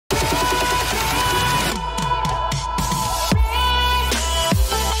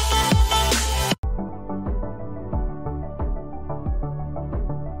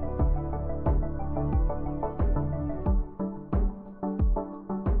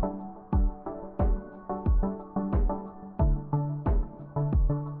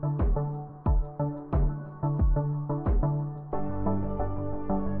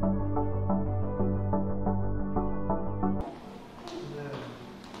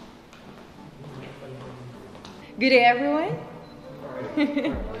Good day, everyone. Good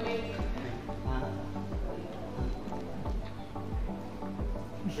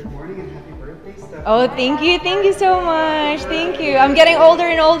morning and happy birthday, Steffi. Oh, thank you. Thank you so much. Thank you. I'm getting older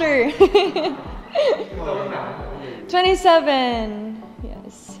and older. 27.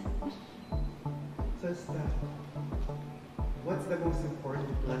 Yes. So, Steph, what's the most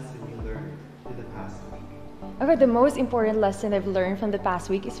important lesson you learned in the past week? Okay, the most important lesson I've learned from the past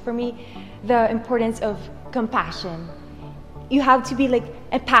week is for me the importance of compassion. You have to be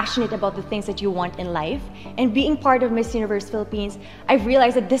passionate about the things that you want in life. And being part of Miss Universe Philippines, I've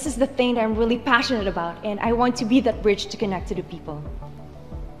realized that this is the thing that I'm really passionate about, and I want to be that bridge to connect to the people.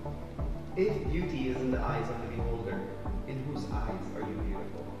 If beauty is in the eyes of the beholder, in whose eyes are you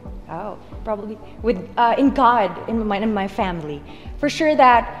beautiful? Oh, probably in God, in my family. For sure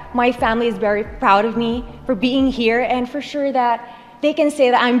that my family is very proud of me for being here, and for sure that they can say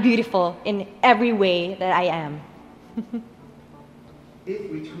that I'm beautiful in every way that I am.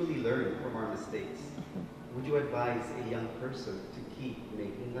 If we truly learn from our mistakes, would you advise a young person to keep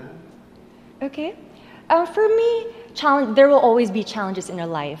making them? Okay. For me, there will always be challenges in our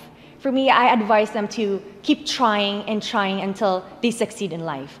life. For me, I advise them to keep trying and trying until they succeed in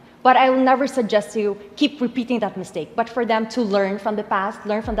life. But I will never suggest to keep repeating that mistake, but for them to learn from the past,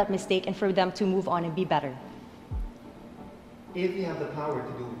 learn from that mistake, and for them to move on and be better. If you have the power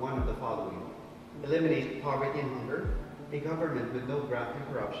to do one of the following, eliminate poverty and hunger, a government with no graft and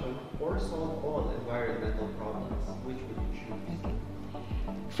corruption, or solve all environmental problems, which would you choose? Okay.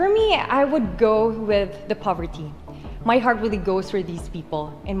 For me, I would go with the poverty. My heart really goes for these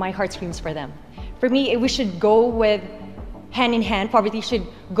people, and my heart screams for them. For me, we should go with hand in hand. Poverty should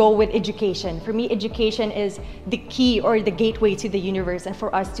go with education. For me, education is the key or the gateway to the universe and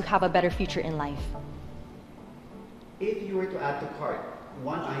for us to have a better future in life. If you were to add to cart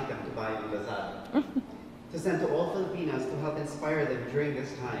one item to buy in Lazada, to send to all Filipinos to help inspire them during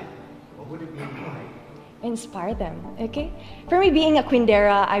this time, what would it be and why? Inspire them, okay? For me, being a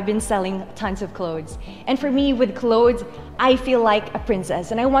Quindera, I've been selling tons of clothes. And for me, with clothes, I feel like a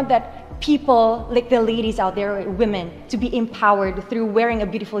princess. And I want that people, like the ladies out there, women, to be empowered through wearing a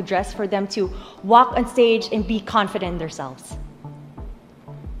beautiful dress for them to walk on stage and be confident in themselves.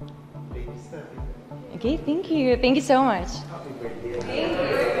 Lady Steffi. Okay, thank you. Thank you so much. Happy birthday.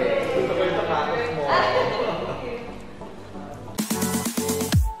 Thank you.